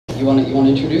You want to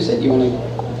introduce it? You want to?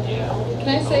 Can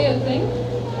I say a thing? You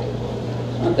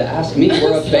don't have to ask me.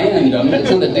 We're a band. It's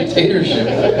not a dictatorship.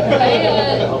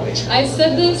 I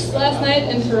said this last night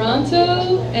in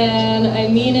Toronto, and I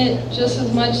mean it just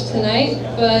as much tonight.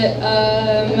 But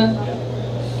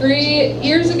 3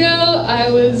 years ago, I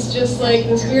was just like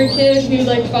this weird kid who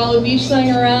like followed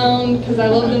Beachland around because I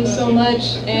loved them so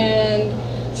much, and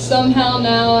somehow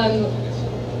now I'm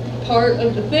part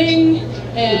of the thing.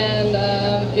 And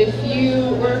if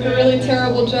you work a really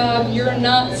terrible job, you're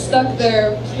not stuck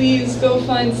there. Please go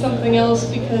find something else,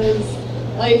 because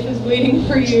life is waiting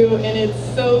for you, and it's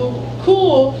so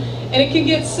cool, and it can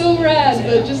get so rad,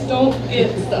 but just don't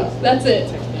get stuck. That's it.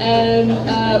 And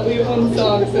we have one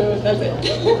song, so that's it.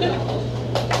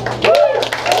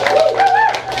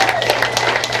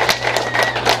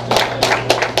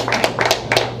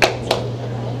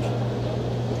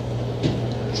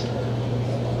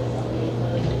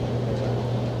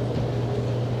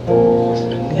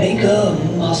 Make a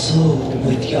muscle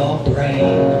with your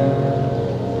brain.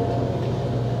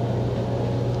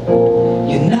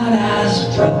 You're not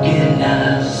as broken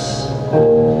as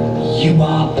you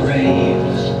are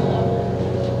brave.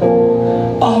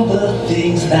 All the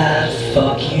things that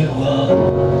fuck you up,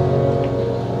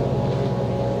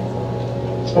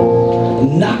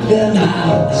 knock them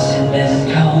out and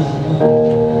then come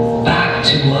back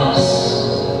to us.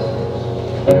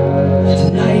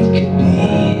 Tonight could be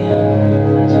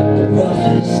the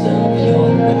roughest of your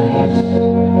life.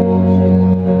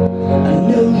 I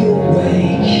know you're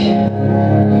awake,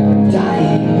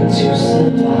 dying to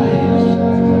survive.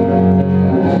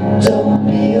 Don't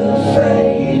be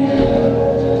afraid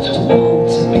to want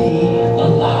to be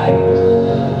alive.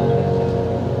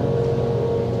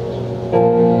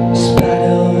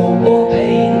 Splatter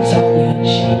warpaint on your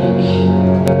cheek.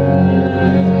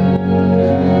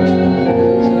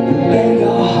 Bear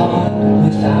your heart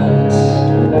without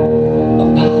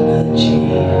apology.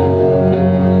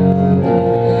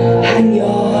 Hang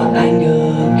your anger,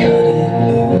 cut it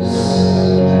loose,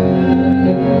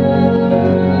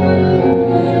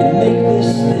 and make this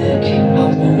thick. I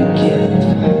won't give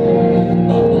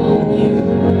up on you.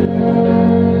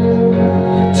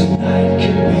 Tonight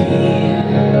could be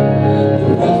the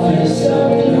roughest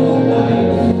of your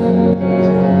life.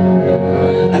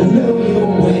 I know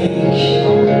you're awake,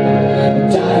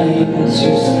 dying to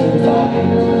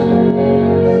survive.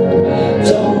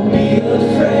 Don't be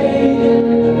afraid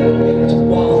to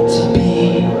want to be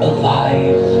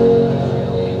alive.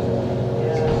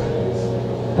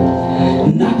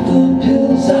 Knock the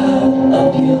pills out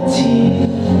of your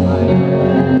teeth.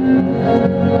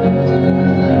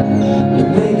 The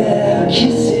way they're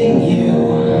kissing you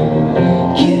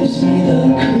gives me the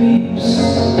creeps.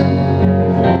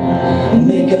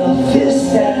 Make a fist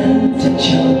and ditch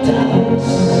your doubts.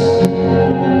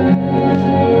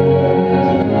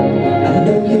 I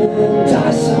know you'll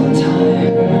die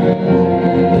sometime,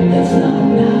 but that's not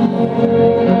now.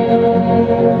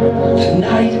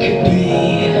 Tonight could be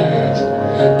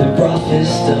the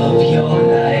roughest of your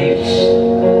life.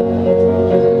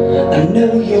 I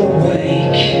know you're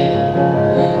awake,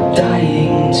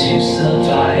 dying to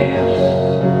survive.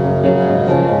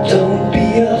 Don't be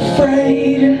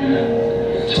afraid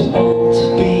to want to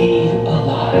be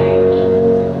alive.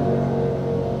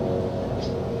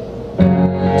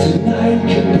 Tonight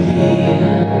could be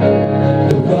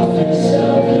the roughest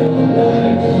of your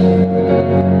life.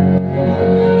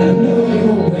 I know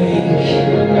you're awake,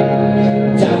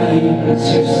 dying to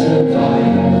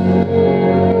survive.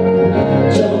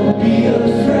 Don't be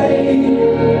afraid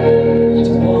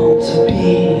to want to be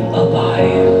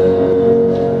alive.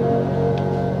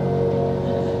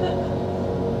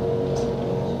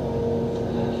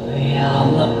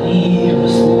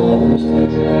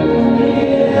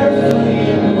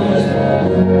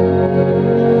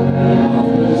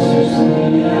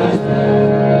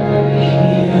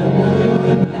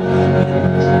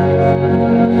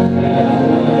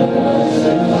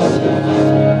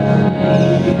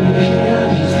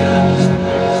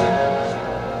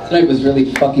 Tonight was really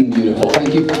fucking beautiful.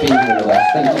 Thank you for being here with us.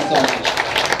 Thank you so much.